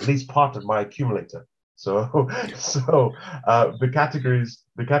winning at least part of my accumulator. So the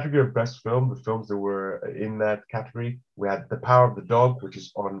category of best film, the films that were in that category, we had The Power of the Dog, which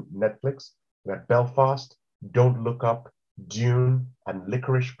is on Netflix. We had Belfast, Don't Look Up, Dune, and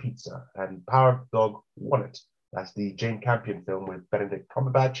Licorice Pizza. And Power of the Dog won it. That's the Jane Campion film with Benedict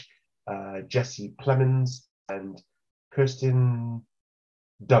Cumberbatch, Jesse Plemons, and Kirsten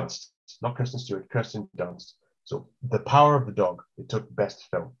Dunst. Not Kirsten Stewart, Kirsten Dunst. So The Power of the Dog, it took best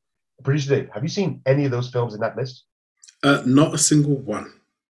film. Producer Dave, have you seen any of those films in that list? Not a single one.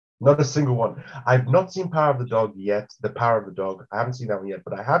 Not a single one. I've not seen Power of the Dog yet, The Power of the Dog. I haven't seen that one yet,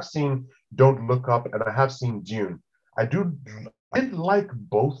 but I have seen Don't Look Up, and I have seen Dune. I did like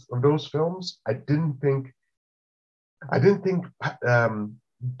both of those films. I didn't think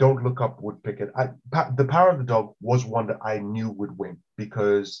Don't Look Up would pick it. The Power of the Dog was one that I knew would win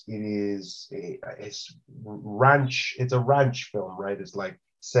because it's a ranch film, right? It's like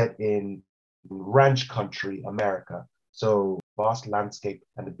set in ranch country, America. So vast landscape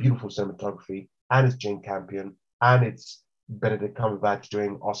and the beautiful cinematography, and it's Jane Campion, and it's Benedict Cumberbatch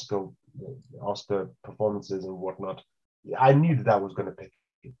doing Oscar performances and whatnot. I knew that was going to pick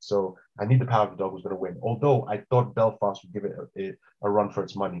it. So I knew The Power of the Dog was going to win. Although I thought Belfast would give it a run for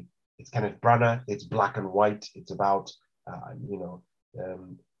its money. It's Kenneth Branagh. It's black and white. It's about,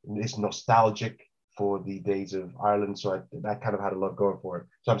 it's nostalgic for the days of Ireland. So that kind of had a lot going for it.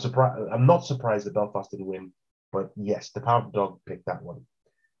 So I'm surprised. I'm not surprised that Belfast didn't win. But yes, The Power of the Dog picked that one.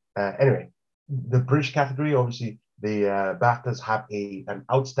 Anyway, the British category, obviously, the BAFTAs have an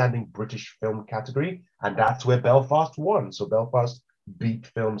outstanding British film category, and that's where Belfast won. So Belfast beat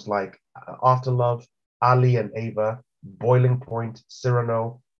films like After Love, Ali and Ava, Boiling Point,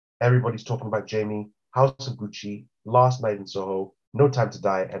 Cyrano, Everybody's Talking About Jamie, House of Gucci, Last Night in Soho, No Time to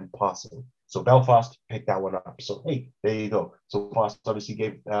Die, and Passing. So Belfast picked that one up. So hey, there you go. So Belfast obviously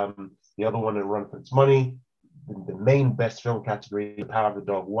gave the other one a run for its money. The main best film category, The Power of the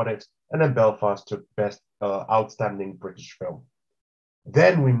Dog won it, and then Belfast took best outstanding British film.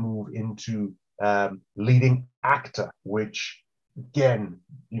 Then we move into leading actor, which again,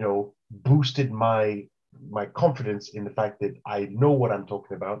 boosted my confidence in the fact that I know what I'm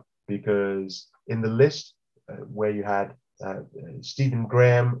talking about, because in the list where you had Stephen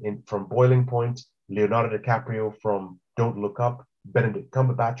Graham from Boiling Point, Leonardo DiCaprio from Don't Look Up, Benedict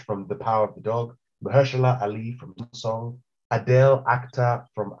Cumberbatch from The Power of the Dog, Mahershala Ali from Song, Adele Akhtar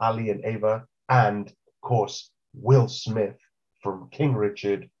from Ali and Ava, and of course, Will Smith from King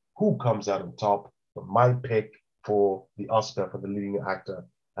Richard, who comes out on top. But my pick for the Oscar for the leading actor,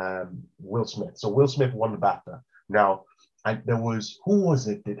 Will Smith. So Will Smith won the BAFTA. Now, who was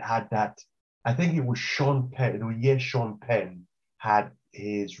it that had that? I think it was Sean Penn. The year Sean Penn had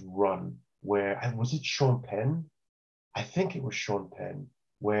his run, was it Sean Penn? I think it was Sean Penn,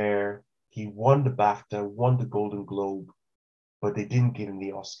 where he won the BAFTA, won the Golden Globe, but they didn't give him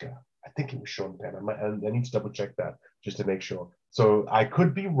the Oscar. I think it was Sean Penn. I need to double check that just to make sure. So I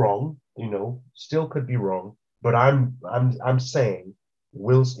could be wrong, still could be wrong, but I'm saying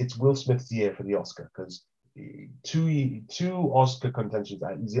it's Will Smith's year for the Oscar, because two Oscar contentions.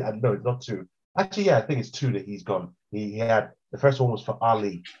 No, it's not two. Actually, yeah, I think it's two that he's gone. He had the first one was for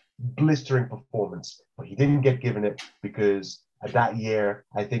Ali, blistering performance, but he didn't get given it because that year,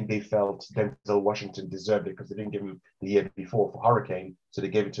 I think they felt Denzel Washington deserved it because they didn't give him the year before for Hurricane, so they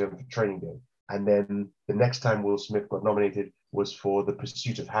gave it to him for Training Day. And then the next time Will Smith got nominated was for The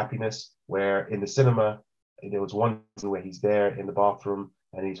Pursuit of Happiness, where in the cinema, there was one where he's there in the bathroom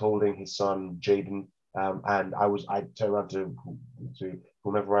and he's holding his son, Jaden. And I turned around to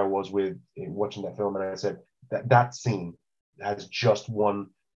whomever I was with watching that film, and I said, that scene has just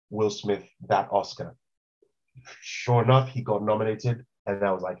won Will Smith that Oscar. Sure enough, he got nominated, and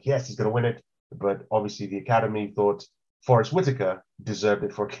I was like, yes, he's going to win it. But obviously, the Academy thought Forrest Whitaker deserved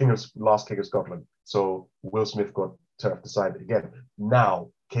it for Last King of Scotland. So Will Smith got turfed aside again. Now,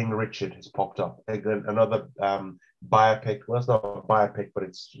 King Richard has popped up. Again, another biopic. Well, it's not a biopic, but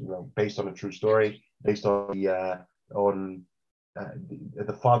it's based on a true story, based on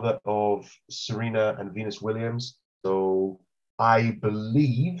the father of Serena and Venus Williams. So I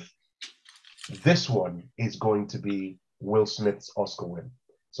believe this one is going to be Will Smith's Oscar win.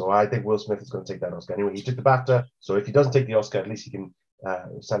 So I think Will Smith is going to take that Oscar. Anyway, he took the BAFTA, so if he doesn't take the Oscar, at least he can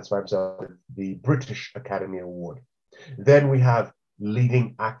satisfy himself with the British Academy Award. Then we have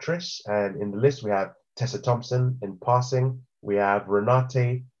leading actress, and in the list we have Tessa Thompson in Passing. We have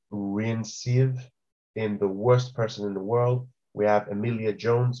Renate Reinsiev in The Worst Person in the World. We have Emilia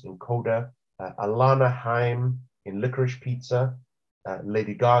Jones in Coda, Alana Haim in Licorice Pizza,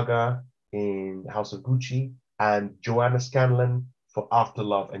 Lady Gaga in House of Gucci, and Joanna Scanlon for After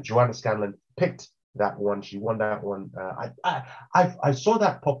Love. And Joanna Scanlon picked that one. She won that one. I saw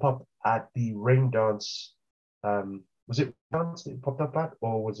that pop up at the Rain Dance. Was it Dance it popped up at,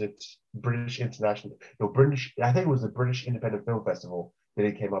 or was it British International? No, British. I think it was the British Independent Film Festival that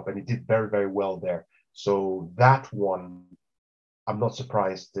it came up, and it did very, very well there. So that one, I'm not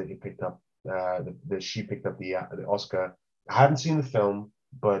surprised that he picked up. That she picked up the Oscar. I haven't seen the film,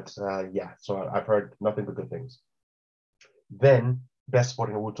 but yeah. So I've heard nothing but good things. Then Best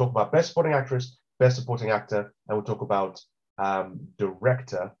Supporting. We'll talk about Best Supporting Actress, Best Supporting Actor, and we'll talk about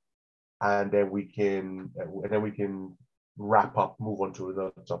Director, and then we can wrap up, move on to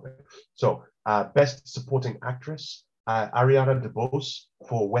another topic. So Best Supporting Actress, Ariana DeBose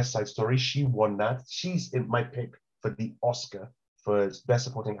for West Side Story. She won that. She's in my pick for the Oscar for Best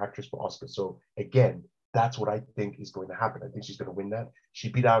Supporting Actress for Oscar. So again, that's what I think is going to happen. I think she's going to win that. She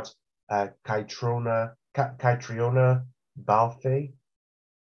beat out Caitriona Balfe.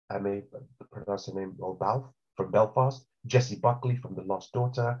 I may pronounce her name, or Balfe, from Belfast. Jessie Buckley from The Lost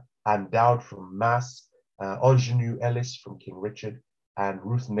Daughter. Anne Dowd from Mass. Ingenue Ellis from King Richard. And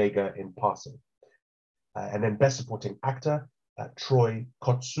Ruth Negga in Passing. And then Best Supporting Actor, Troy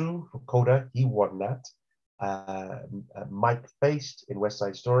Kotsur for Coda. He won that. Mike Feist in West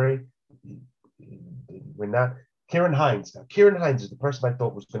Side Story. He didn't win that. Kieran Hines. Now, Kieran Hines is the person I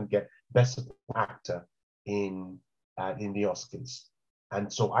thought was going to get Best Supporting Actor in the Oscars.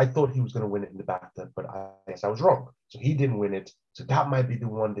 And so I thought he was going to win it in the BAFTA, but I guess I was wrong. So he didn't win it. So that might be the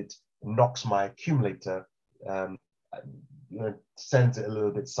one that knocks my accumulator, sends it a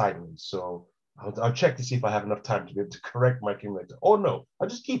little bit sideways. So I'll check to see if I have enough time to be able to correct my accumulator. Oh no, I'll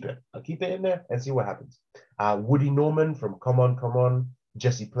just keep it. I'll keep it in there and see what happens. Woody Norman from Come On, Come On,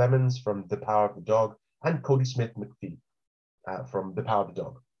 Jesse Plemons from The Power of the Dog, and Cody Smith McPhee from The Power of the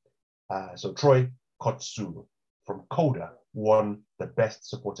Dog. So Troy Kotsur from Coda won the Best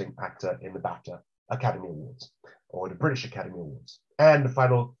Supporting Actor in the BAFTA Academy Awards, or the British Academy Awards. And the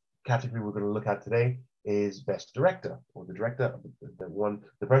final category we're going to look at today is Best Director, or the director,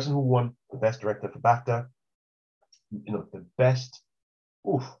 the person who won the Best Director for BAFTA. The best.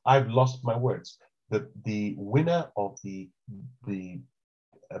 I've lost my words. The winner of the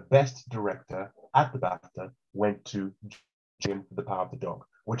Best Director at the BAFTA went to Jim for The Power of the Dog,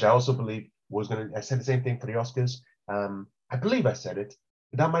 which I also believe was going to. I said the same thing for the Oscars. I believe I said it,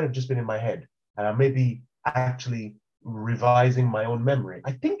 but that might have just been in my head, and I may be actually revising my own memory.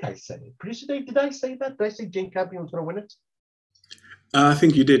 I think I said it. Producer Dave, did I say that? Did I say Jane Campion was going to win it? I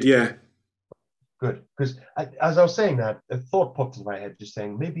think you did, yeah. Good, because as I was saying that, a thought popped in my head, just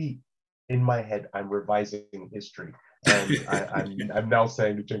saying maybe in my head I'm revising history, and I'm now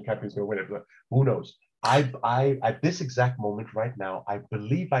saying that Jane Campion is going to win it. But who knows? I at this exact moment right now, I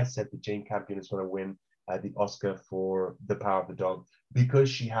believe I said that Jane Campion is going to win the Oscar for The Power of the Dog, because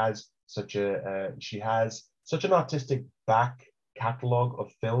she has such an artistic back catalog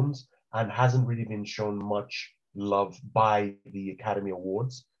of films and hasn't really been shown much love by the Academy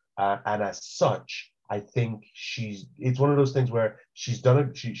Awards. And as such, I think it's one of those things where she's done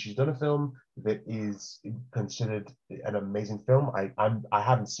a film that is considered an amazing film. I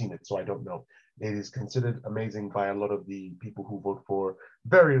haven't seen it, so I don't know. It is considered amazing by a lot of the people who vote for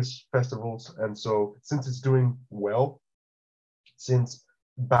various festivals. And so since it's doing well, since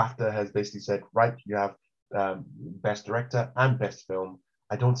BAFTA has basically said, right, you have Best Director and Best Film,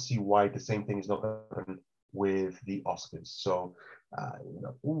 I don't see why the same thing is not going to happen with the Oscars. So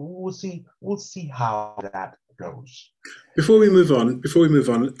we'll see how that goes. Before we move on,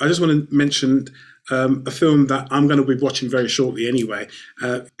 I just want to mention a film that I'm going to be watching very shortly anyway.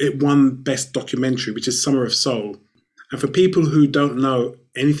 It won Best Documentary, which is Summer of Soul. And for people who don't know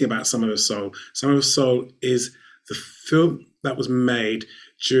anything about Summer of Soul is the film that was made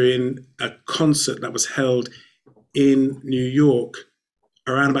during a concert that was held in New York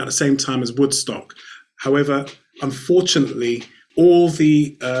around about the same time as Woodstock. However, unfortunately, all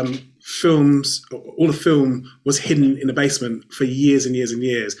the film was hidden in the basement for years and years and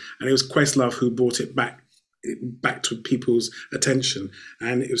years. And it was Questlove who brought it back back to people's attention,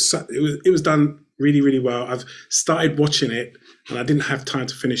 and it was done really, really well. I've started watching it, and I didn't have time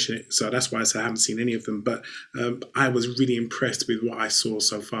to finish it, so that's why I say I haven't seen any of them. But I was really impressed with what I saw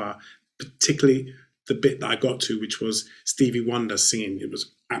so far, particularly the bit that I got to, which was Stevie Wonder singing. It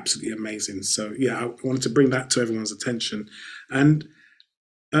was absolutely amazing. So yeah, I wanted to bring that to everyone's attention. And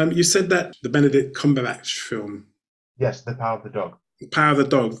you said that the Benedict Cumberbatch film. Yes, The Power of the Dog. Power of the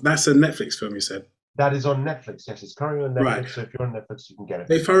Dog. That's a Netflix film, you said? That is on Netflix. Yes, it's currently on Netflix. Right. So if you're on Netflix, you can get it.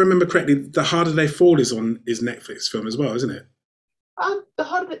 If I remember correctly, The Harder They Fall is Netflix film as well, isn't it? The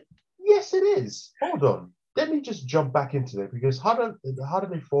Harder yes, it is. Hold on. Let me just jump back into it, because The Harder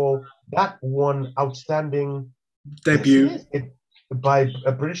They Fall, that one outstanding debut. Yes, it is. By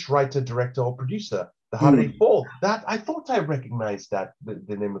a British writer, director, or producer. The Harder They Fall. That I thought I recognized that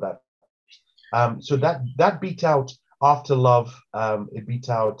the name of that. So that beat out After Love. It beat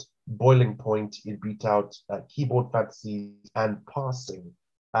out Boiling Point. It beat out Keyboard Fantasies and Passing.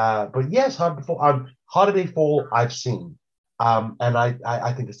 But yes, Harder They Fall I've seen. And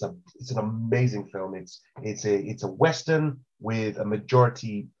I think it's an amazing film. It's a Western with a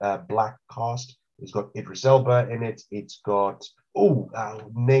majority black cast. It's got Idris Elba in it. It's got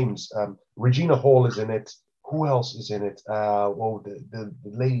names. Regina Hall is in it. Who else is in it? The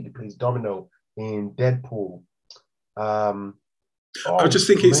lady that plays Domino in Deadpool. I just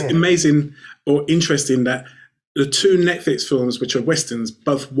think it's amazing or interesting that the two Netflix films, which are Westerns,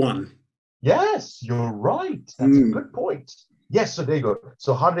 both won. Yes, you're right. That's a good point. Yes, so there you go.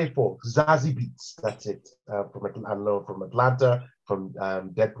 So How Do They Fall? Zazie Beetz, that's it. From Atlanta, from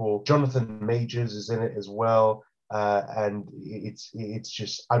Deadpool. Jonathan Majors is in it as well. And it's a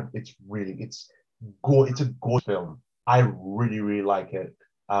gorgeous film. I really, really like it.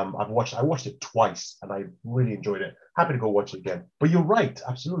 I watched it twice and I really enjoyed it. Happy to go watch it again. But you're right,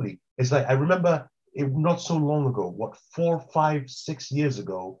 absolutely. It's like I remember it not so long ago, 4, 5, 6 years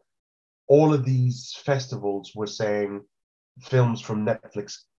ago, all of these festivals were saying films from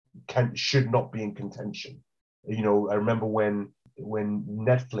Netflix should not be in contention. You know, I remember when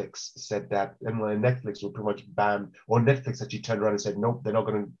Netflix said that, and when Netflix were pretty much banned, or Netflix actually turned around and said, nope, they're not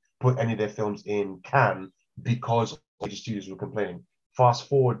going to put any of their films in Cannes because all the studios were complaining. Fast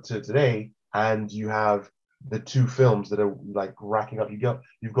forward to today, and you have the two films that are like racking up.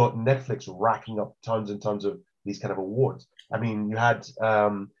 You've got Netflix racking up tons and tons of these kind of awards. I mean, you had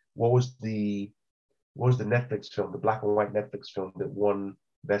what was the Netflix film, the black and white Netflix film that won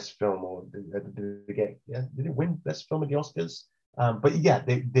Best Film, or did it win Best Film at the Oscars? But yeah,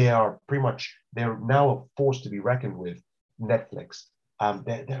 they're now a force to be reckoned with. Netflix.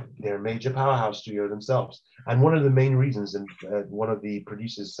 They're a major powerhouse studio themselves, and one of the main reasons, and one of the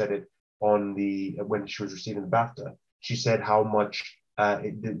producers said it when she was receiving the BAFTA. She said how much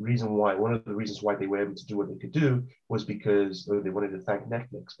one of the reasons why they were able to do what they could do was because they wanted to thank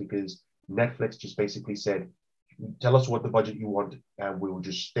Netflix, because Netflix just basically said, tell us what the budget you want and we will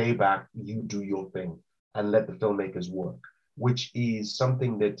just stay back, you do your thing and let the filmmakers work, which is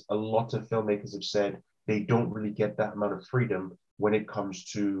something that a lot of filmmakers have said they don't really get that amount of freedom when it comes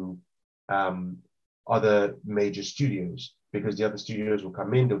to other major studios, because the other studios will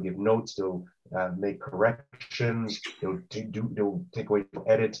come in, they'll give notes, they'll make corrections, they'll take away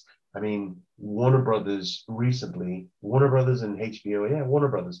edits. I mean, Warner Brothers and HBO, Warner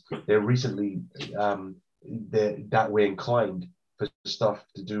Brothers, they're recently that way inclined for stuff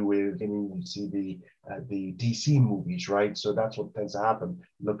to do with, you see the DC movies, right? So that's what tends to happen.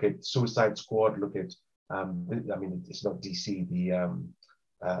 Look at Suicide Squad, look at, it's not DC, the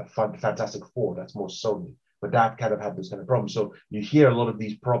Fantastic Four, that's more Sony. But that kind of had this kind of problem. So you hear a lot of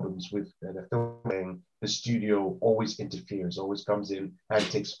these problems with the filming. The studio always interferes, always comes in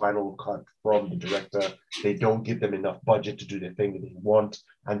and takes final cut from the director. They don't give them enough budget to do the thing that they want,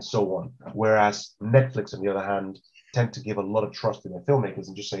 and so on. Whereas Netflix, on the other hand, tend to give a lot of trust in their filmmakers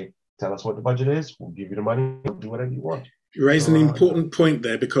and just say, tell us what the budget is, we'll give you the money, we'll do whatever you want. You raised an important point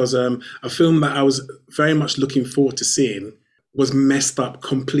there, because a film that I was very much looking forward to seeing was messed up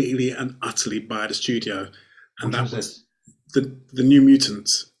completely and utterly by the studio. And that was the New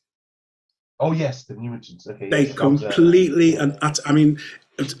Mutants. Oh yes, the New Mutants. Okay. They completely and utter. I mean,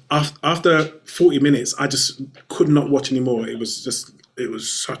 after 40 minutes, I just could not watch anymore. It was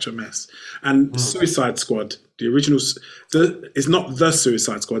such a mess. And Suicide Squad, the original, it's not the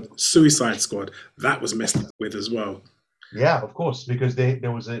Suicide Squad. Suicide Squad, that was messed up with as well. Yeah, of course, because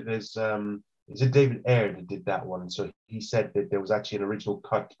is it David Ayer that did that one? So he said that there was actually an original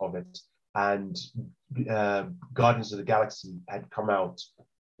cut of it, and Guardians of the Galaxy had come out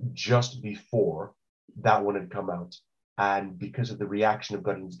just before that one had come out, and because of the reaction of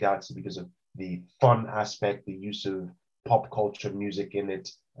Guardians of the Galaxy, because of the fun aspect, the use of pop culture music in it,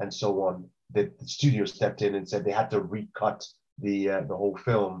 and so on, that the studio stepped in and said they had to recut the whole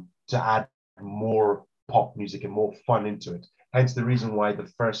film to add more pop music and more fun into it. Hence the reason why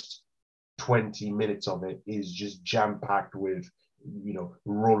the first 20 minutes of it is just jam-packed with, you know,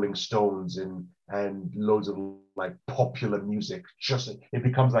 Rolling Stones and loads of like popular music. Just it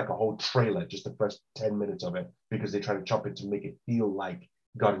becomes like a whole trailer, just the first 10 minutes of it, because they try to chop it to make it feel like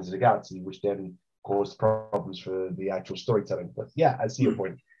Guardians of the Galaxy, which then caused problems for the actual storytelling. But yeah, I see your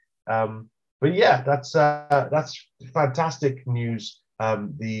point. But yeah, that's fantastic news.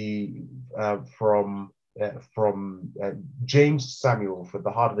 From James Samuel for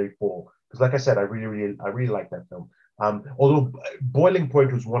The Harder They Fall, because like I said, I really like that film. Although Boiling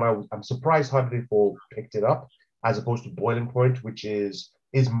Point was one I'm surprised Harder They Fall picked it up, as opposed to Boiling Point, which is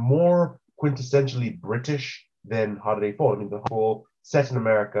more quintessentially British than Harder They Fall. I mean, the whole set in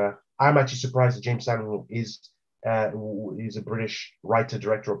America. I'm actually surprised that James Samuel is a British writer,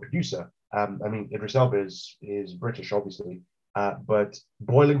 director, or producer. I mean, Idris Elba is British, obviously, but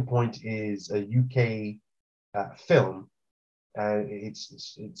Boiling Point is a UK film.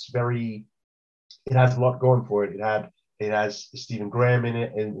 It's very. It has a lot going for it. It has Stephen Graham in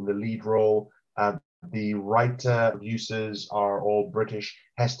it in the lead role. The writer producers are all British.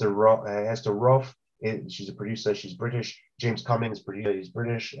 Hester Roth, she's a producer. She's British. James Cummings, producer, he's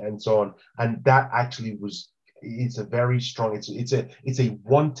British, and so on. And that actually it's a very strong. It's a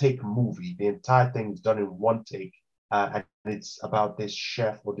one take movie. The entire thing is done in one take, and it's about this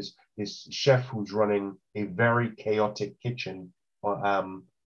chef or this chef who's running a very chaotic kitchen.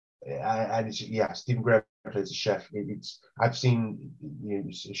 And Stephen Graham plays a chef. I've seen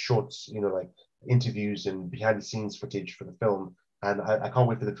shorts, like interviews and behind the scenes footage for the film, and I can't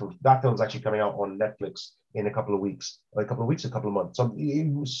wait for the film. That film's actually coming out on Netflix in a couple of weeks, a couple of months. So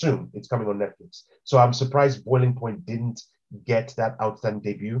soon it's coming on Netflix. So I'm surprised Boiling Point didn't get that outstanding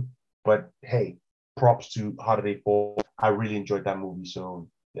debut. But hey, props to Harder They Fall. I really enjoyed that movie. So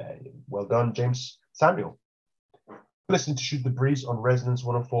well done, James Samuel. Listen to Shoot the Breeze on Resonance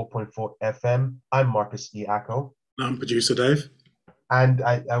 104.4 FM. I'm Marcus E. Acko. I'm producer Dave. And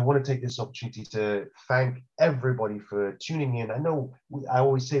I want to take this opportunity to thank everybody for tuning in. I know I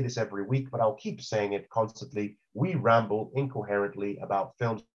always say this every week, but I'll keep saying it constantly. We ramble incoherently about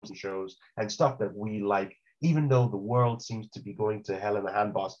films and shows and stuff that we like, even though the world seems to be going to hell in a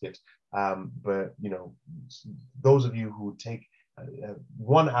handbasket. But, those of you who take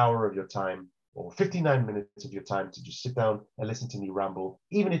 1 hour of your time or 59 minutes of your time to just sit down and listen to me ramble,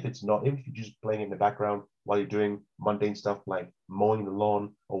 even if you're just playing in the background while you're doing mundane stuff like mowing the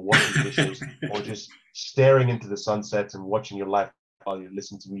lawn or washing dishes or just staring into the sunsets and watching your life while you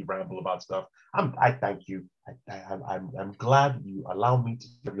listen to me ramble about stuff. I thank you. I'm glad you allow me to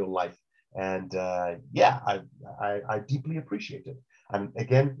live your life. And I deeply appreciate it. And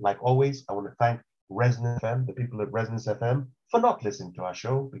again, like always, I want to thank Resonance FM, the people at Resonance FM, for not listening to our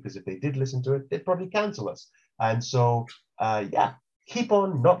show, because if they did listen to it, they'd probably cancel us. And so, keep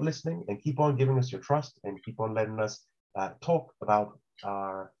on not listening and keep on giving us your trust and keep on letting us talk about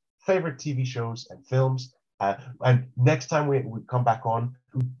our favorite TV shows and films. And next time we come back on,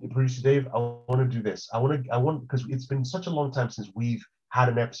 producer Dave, I want to do this. I want because it's been such a long time since we've had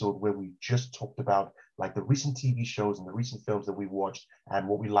an episode where we just talked about like the recent TV shows and the recent films that we watched and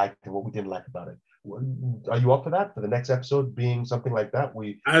what we liked and what we didn't like about it. Are you up for that? For the next episode being something like that?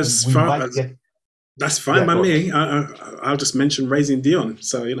 That's fine by me. I'll just mention Raising Dion.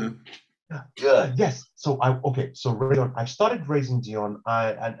 So yes. So Raising. I started Raising Dion.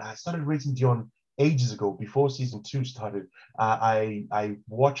 I started Raising Dion ages ago, before season 2 started. I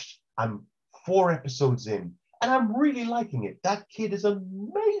watched. I'm 4 episodes in, and I'm really liking it. That kid is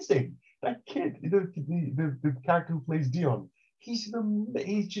amazing. That kid, the character who plays Dion, he's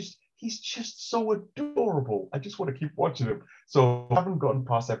just so adorable. I just want to keep watching him. So I haven't gotten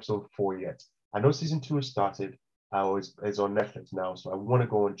past episode 4 yet. I know season 2 has started. It's on Netflix now, so I want to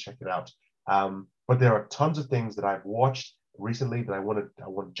go and check it out. But there are tons of things that I've watched recently that I want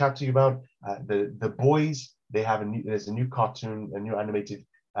to chat to you about. The Boys, there's a new cartoon, a new animated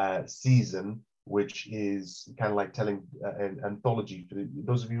season, which is kind of like telling an anthology. For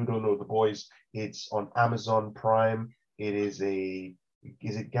those of you who don't know The Boys, it's on Amazon Prime. It is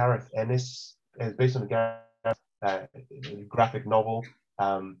it Gareth Ennis? It's based on a graphic novel.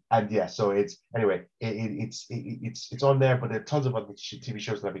 So it's on there, but there are tons of other TV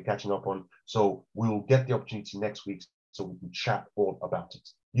shows that I've been catching up on. So we'll get the opportunity next week so we can chat all about it.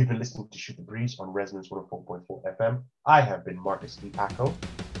 You've been listening to Shoot the Breeze on Resonance 104.4 FM. I have been Marcus E. Acko.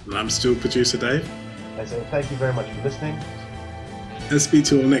 And I'm still producer Dave. I say thank you very much for listening. And speak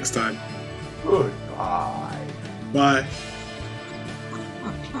to you all next time. Goodbye. Bye.